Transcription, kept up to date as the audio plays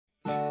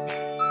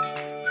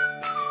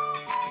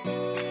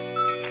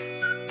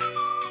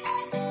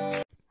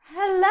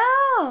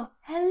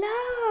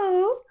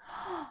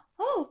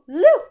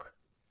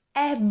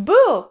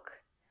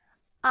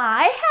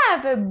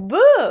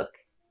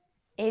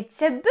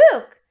It's a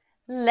book.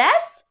 Let's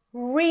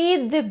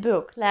read the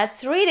book.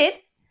 Let's read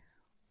it.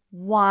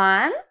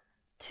 1,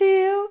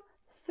 2,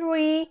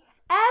 3.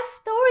 A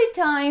story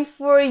time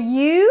for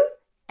you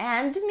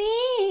and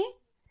me.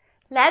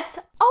 Let's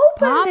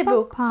open the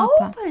book.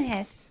 Papa. Open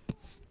it.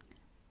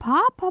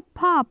 Papa,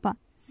 Papa,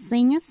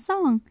 sing a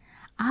song.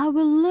 I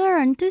will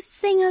learn to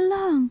sing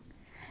along.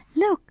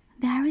 Look,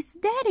 there is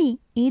Daddy.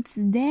 It's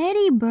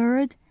Daddy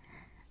bird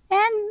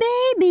and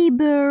baby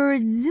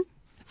birds.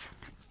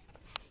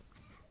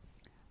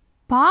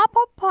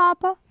 Papa,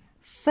 Papa,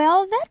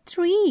 fell the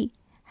tree.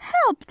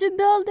 Help to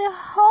build a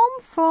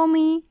home for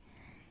me.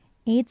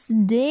 It's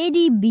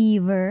Daddy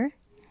Beaver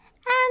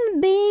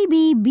and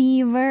baby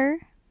beaver.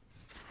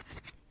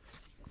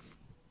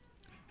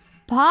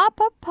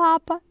 Papa,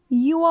 Papa,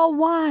 you are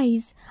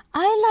wise.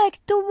 I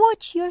like to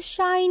watch your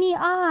shiny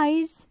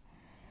eyes.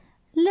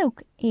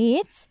 Look,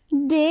 it's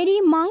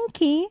Daddy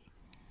Monkey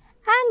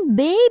and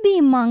baby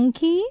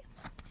monkey.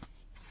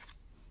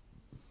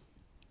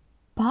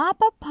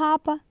 Papa,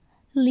 Papa,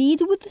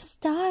 lead with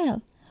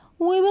style.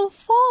 We will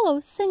follow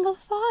single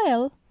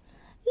file.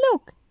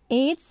 Look,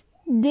 it's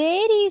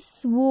Daddy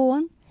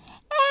Swan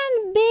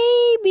and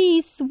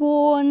baby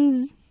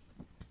swans.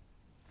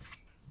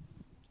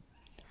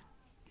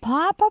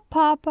 Papa,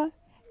 Papa,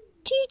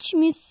 teach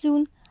me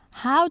soon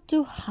how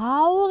to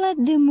howl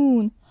at the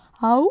moon.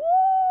 Ow!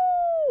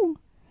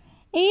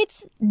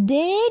 It's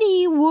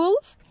Daddy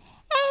Wolf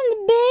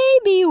and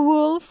baby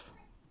wolf.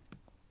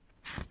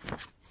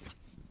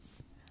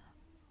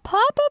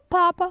 Papa,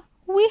 Papa,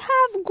 we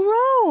have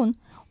grown.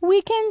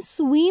 We can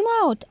swim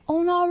out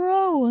on our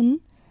own.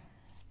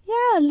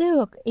 Yeah,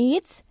 look,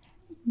 it's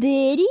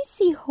Daddy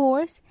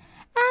Seahorse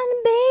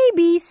and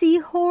baby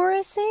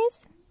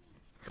seahorses.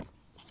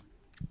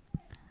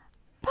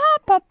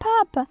 Papa,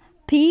 Papa,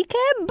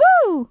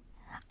 peek-a-boo!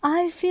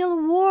 I feel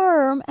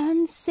warm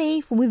and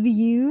safe with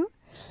you.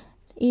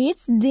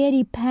 It's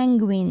Daddy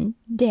Penguin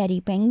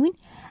and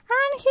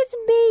his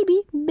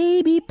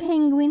baby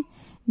penguin.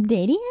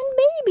 Daddy and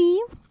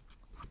baby.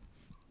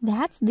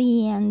 That's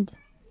the end.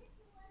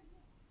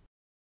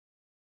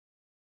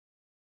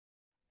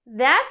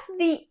 That's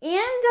the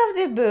end of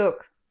the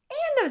book.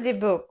 End of the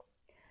book.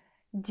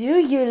 Do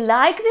you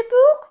like the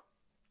book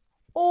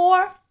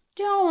or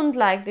don't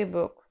like the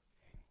book?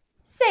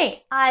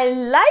 Say, I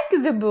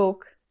like the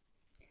book.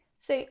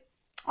 Say,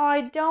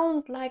 I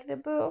don't like the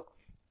book.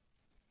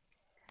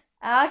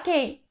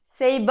 Okay,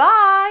 say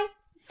bye.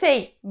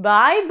 Say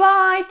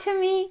bye-bye to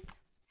me.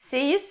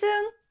 See you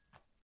soon.